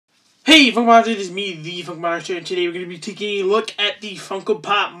Hey, Funko Monster, it is me, the Funko Monster, and today we're going to be taking a look at the Funko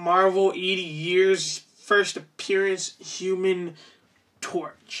Pop Marvel 80 Years First Appearance Human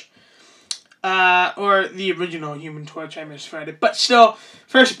Torch. Or the original Human Torch, I misread it. But still,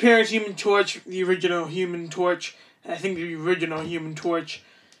 First Appearance Human Torch, the original Human Torch. I think the original Human Torch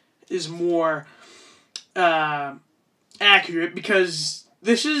is more accurate because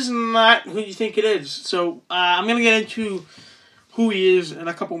this is not who you think it is. So, I'm going to get into who he is in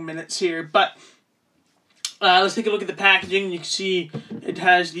a couple minutes here, but let's take a look at the packaging. You can see it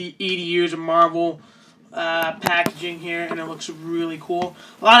has the 80 Years of Marvel packaging here, and it looks really cool.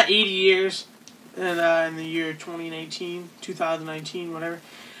 A lot of 80 years in the year 2019, whatever.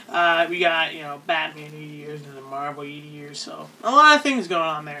 We got, Batman 80 years and the Marvel 80 years, so a lot of things going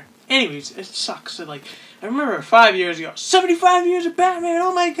on there. Anyways, it sucks. I remember 5 years ago, 75 years of Batman,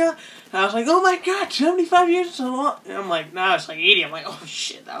 oh my god. And I was like, oh my god, 75 years is so long. And I'm like, nah, it's like 80. I'm like, oh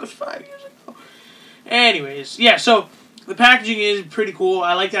shit, that was 5 years ago. Anyways, yeah, so the packaging is pretty cool.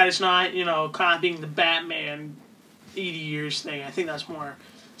 I like that it's not, copying the Batman 80 years thing. I think that's more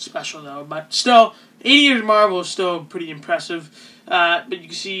special though. But still, 80 Years of Marvel is still pretty impressive. But you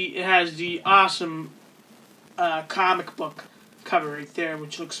can see it has the awesome comic book cover right there,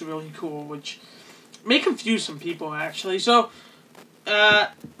 which looks really cool, which may confuse some people actually. So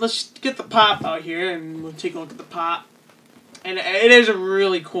let's get the pop out here and we'll take a look at the pop. And it is a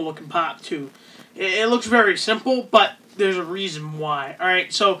really cool looking pop too. It looks very simple, but there's a reason why.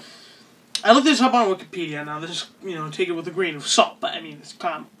 Alright, so I looked this up on Wikipedia. Now this, take it with a grain of salt, but I mean it's a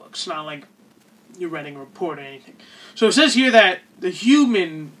comic book. It's not like you're writing a report or anything. So it says here that the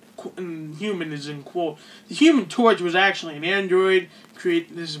human is in quote, the Human Torch was actually an android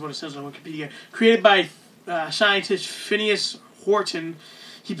this is what it says on Wikipedia, created by scientist Phineas Horton.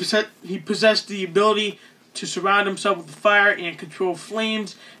 He possessed the ability to surround himself with fire and control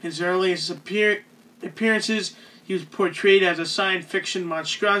flames. In his earliest appearances, he was portrayed as a science fiction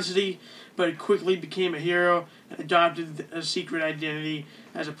monstrosity, but he quickly became a hero and adopted a secret identity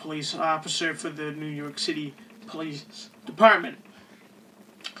as a police officer for the New York City Police Department.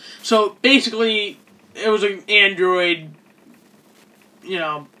 So basically, it was an android,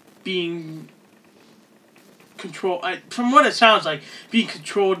 being controlled, from what it sounds like, being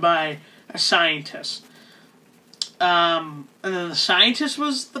controlled by a scientist. And then the scientist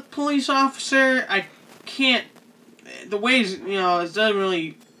was the police officer. I can't, the ways, it doesn't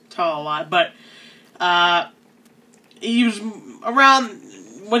really tell a lot, but he was around,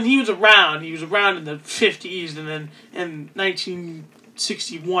 when he was around in the 50s, and then in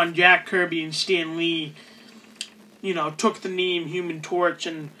 1961, Jack Kirby and Stan Lee, took the name Human Torch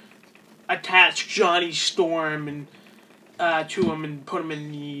and attached Johnny Storm and to him and put him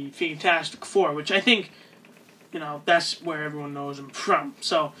in the Fantastic Four, which I think, that's where everyone knows him from.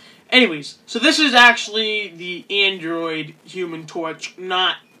 So, anyways, so this is actually the android Human Torch,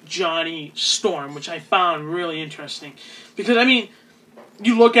 not Johnny Storm, which I found really interesting. Because, I mean,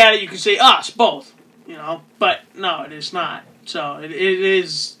 you look at it, you can say, it's both, but no, it is not. So, it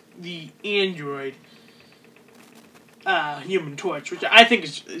is the android Human Torch, which I think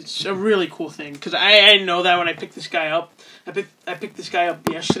it's a really cool thing, because I know that when I picked this guy up. I picked this guy up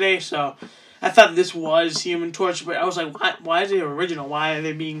yesterday, so I thought this was Human Torch, but I was like, why is it original? Why are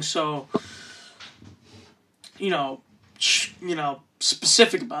they being so,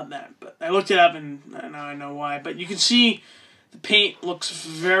 specific about that? But I looked it up, and now I know why. But you can see the paint looks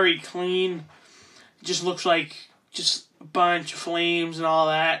very clean. It just looks like just a bunch of flames and all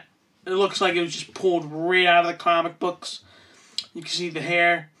that. It looks like it was just pulled right out of the comic books. You can see the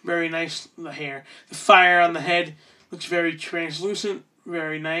hair, very nice. The fire on the head looks very translucent,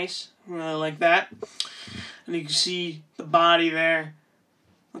 very nice. Really like that. And you can see the body there.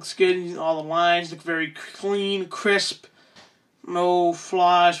 Looks good. All the lines look very clean, crisp. No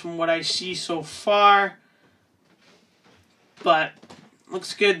flaws from what I see so far. But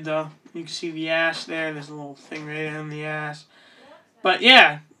looks good though. You can see the ass there. There's a little thing right on the ass. But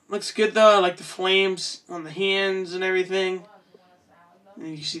yeah, looks good though. I like the flames on the hands and everything. And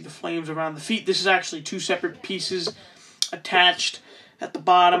you can see the flames around the feet. This is actually two separate pieces attached at the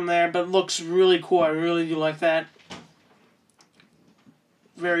bottom there, but it looks really cool. I really do like that.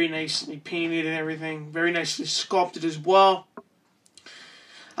 Very nicely painted and everything. Very nicely sculpted as well.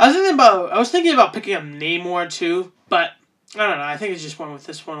 I was thinking about picking up Namor too, but I don't know. I think I just went with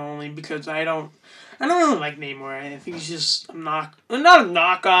this one only because I don't really like Namor. I think he's just not a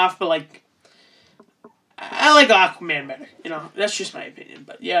knockoff, but like I like Aquaman better. That's just my opinion.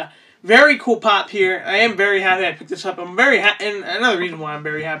 But yeah, very cool pop here. I am very happy I picked this up. I'm very happy, and another reason why I'm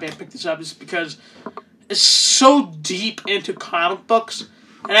very happy I picked this up is because it's so deep into comic books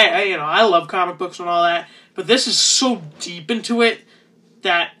And I love comic books and all that, but this is so deep into it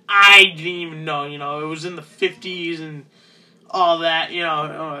that I didn't even know. It was in the 50s and all that.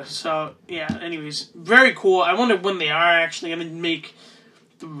 So yeah. Anyways, very cool. I wonder when they are actually going to make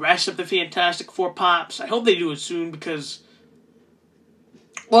the rest of the Fantastic Four pops. I hope they do it soon because,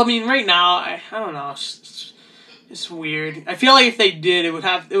 well, I mean, right now I don't know. It's weird. I feel like if they did, it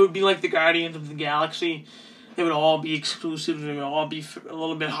would be like the Guardians of the Galaxy. They would all be exclusive. They would all be a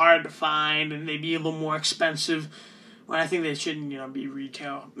little bit hard to find, and they'd be a little more expensive. When I think they shouldn't, be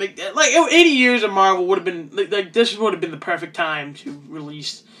retail. Like 80 years of Marvel would have been like this would have been the perfect time to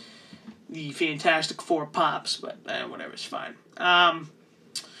release the Fantastic Four pops, but whatever, it's fine. But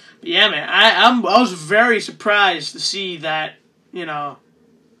yeah, man, I was very surprised to see that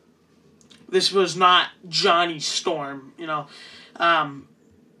this was not Johnny Storm.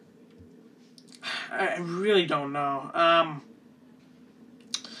 I really don't know.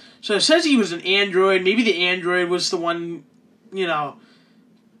 So it says he was an android. Maybe the android was the one,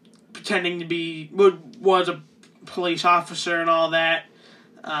 pretending to be, was a police officer and all that.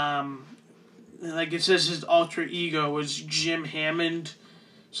 Like it says his alter ego was Jim Hammond.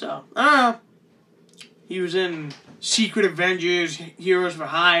 So, I don't know. He was in Secret Avengers, Heroes for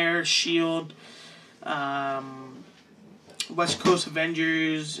Hire, S.H.I.E.L.D., West Coast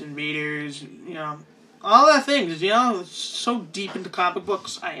Avengers, Invaders, all that things, it's so deep into comic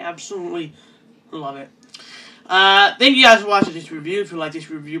books. I absolutely love it. Thank you guys for watching this review. If you like this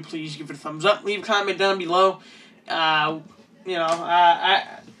review, please give it a thumbs up. Leave a comment down below. I don't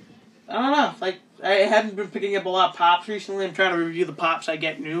know. Like, I haven't been picking up a lot of pops recently. I'm trying to review the pops I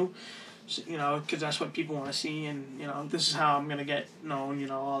get new. Because that's what people want to see. And, this is how I'm going to get known,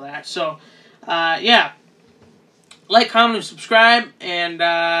 all that. So, yeah. Like, comment, and subscribe. And,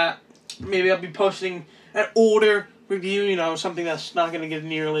 maybe I'll be posting an older review, something that's not going to get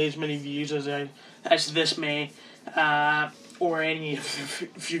nearly as many views as this may, or any of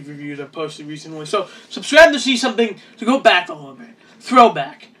the few reviews I've posted recently. So, subscribe to see something to go back a little bit.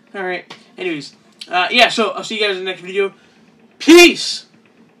 Throwback. Alright. Anyways, yeah, so I'll see you guys in the next video. Peace!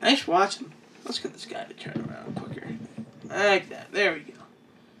 Thanks for watching. Let's get this guy to turn around quicker. Like that. There we go.